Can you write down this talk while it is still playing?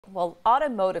Well,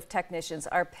 automotive technicians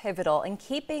are pivotal in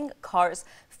keeping cars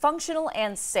functional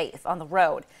and safe on the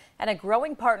road. And a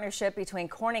growing partnership between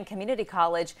Corning Community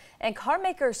College and car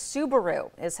maker Subaru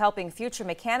is helping future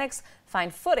mechanics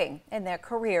find footing in their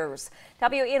careers.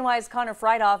 WENY's Connor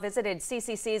Friedhoff visited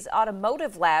CCC's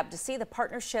automotive lab to see the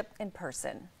partnership in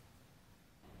person.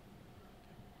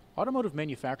 Automotive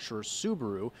manufacturer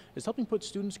Subaru is helping put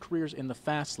students' careers in the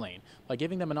fast lane by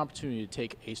giving them an opportunity to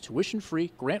take a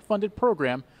tuition-free, grant-funded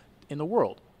program in the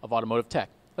world of automotive tech.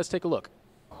 Let's take a look.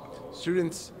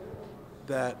 Students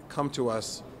that come to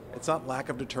us, it's not lack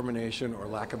of determination or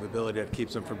lack of ability that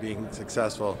keeps them from being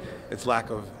successful, it's lack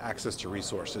of access to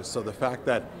resources. So the fact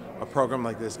that a program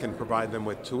like this can provide them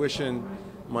with tuition,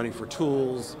 money for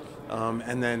tools,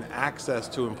 and then access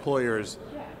to employers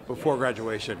before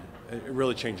graduation, it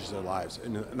really changes their lives,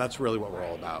 and that's really what we're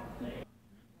all about.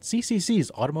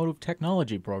 CCC's Automotive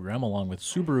Technology program, along with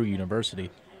Subaru University,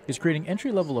 is creating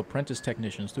entry-level apprentice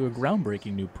technicians through a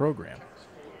groundbreaking new program.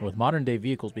 And with modern-day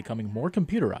vehicles becoming more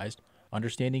computerized,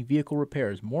 understanding vehicle repair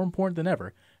is more important than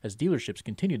ever as dealerships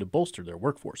continue to bolster their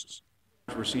workforces.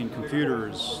 We're seeing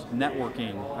computers,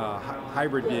 networking,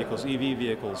 hybrid vehicles, EV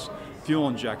vehicles, fuel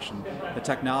injection. The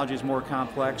technology is more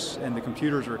complex and the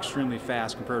computers are extremely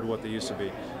fast compared to what they used to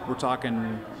be. We're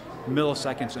talking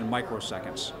milliseconds and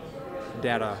microseconds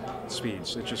data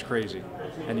speeds. It's just crazy.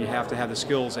 And you have to have the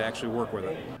skills to actually work with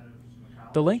it.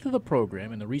 The length of the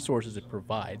program and the resources it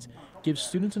provides gives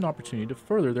students an opportunity to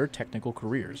further their technical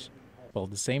careers, while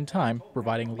at the same time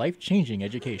providing life-changing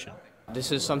education.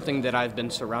 This is something that I've been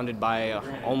surrounded by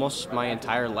almost my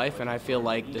entire life, and I feel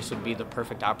like this would be the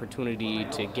perfect opportunity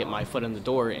to get my foot in the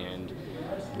door and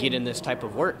get in this type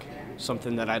of work,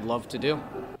 something that I'd love to do.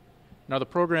 Now, the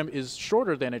program is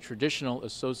shorter than a traditional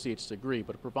associate's degree,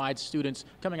 but it provides students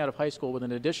coming out of high school with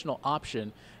an additional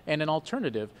option and an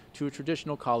alternative to a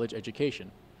traditional college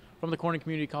education. From the Corning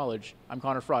Community College, I'm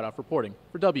Connor Friedhoff reporting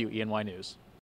for WENY News.